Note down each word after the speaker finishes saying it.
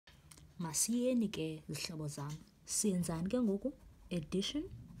masiyeni ke zihlobo zam. Siyenzani ke ngoku? Addition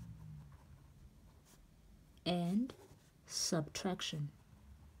and subtraction.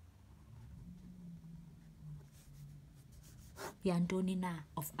 Yantoni na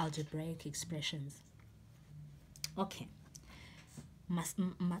of algebraic expressions. Okay.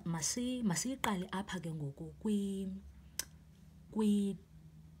 Masiqale apha ke ngoku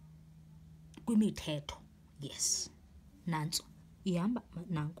kwimithetho. Yes. Nantso ihamba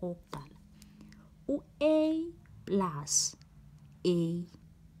nanko oqala. U-A plus A.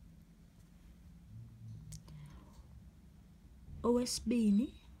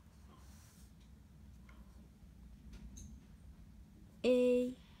 Owesibini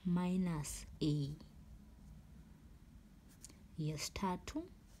A minus A. Yesithathu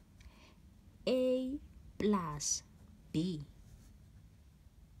A plus B.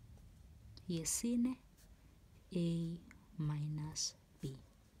 Yesine A minus B.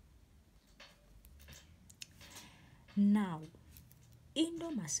 Now,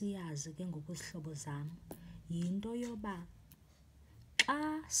 into masiyazi ke ngokwezihlobo zam yinto yoba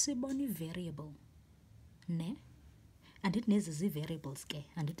xa sibona i-variable ne andithi nezi zii-variables ke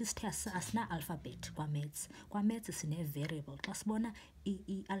andithi sithe asina-alphabet kwa-maths. Kwa-maths sine-variable. Xa sibona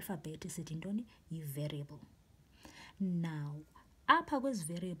i-alphabet sithi ntoni? Yi-variable. Now, apha kwezi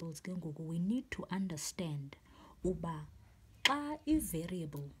variables ke ngoku we need to understand uba xa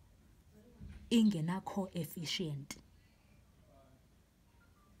i-variable ingena-coefficient,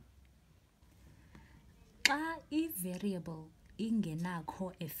 xa i-variable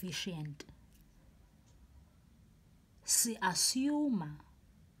ingena-coefficient si-assume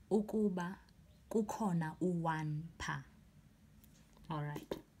ukuba kukhona u-1 pha.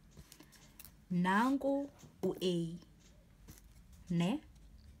 Alright. Nanku u-A. Ne?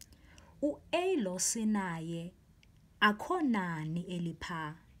 U-A lo sinaye akho nani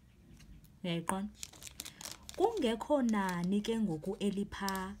elipha. Uyayiqonda? Kungekho nani ke ngoku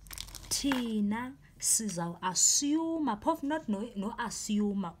elipha, thina sizawuassume, phofu not no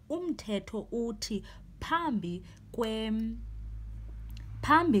assume, umthetho uthi phambi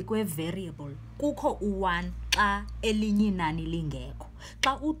kwe-variable kukho u-1 xa elinye inani lingekho.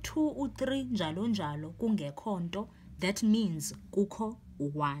 Xa u-2, u-3 njalo njalo kungekho nto, that means kukho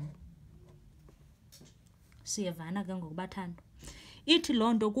u-1. Siyevana ke ngoku bathandwa? Ithi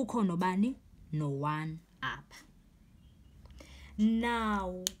loo nto kukho nobani? No-1 apha.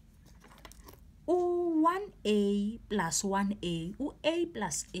 Now, u-1A plus 1A, u-A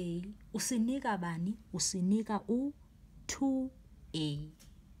plus A usinika bani? Usinika u-2A.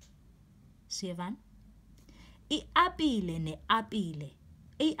 Siyevana? I-apile ne-apile.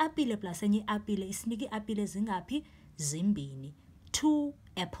 I-apile plus enye i-apile isinika ii-apile zingaphi? Zimbini. 2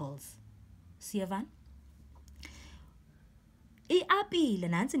 apples. Siyevana? I-apile,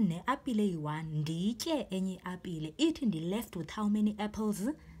 nantsi ne-apile eyi-1, nditye enye i-apile. Ithi ndi-left with how many apples?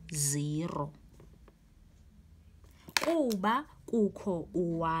 0. Kuba kukho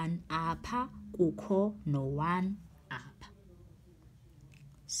u-1 apha, kukho no-1 apha.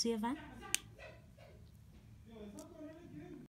 Siyevana?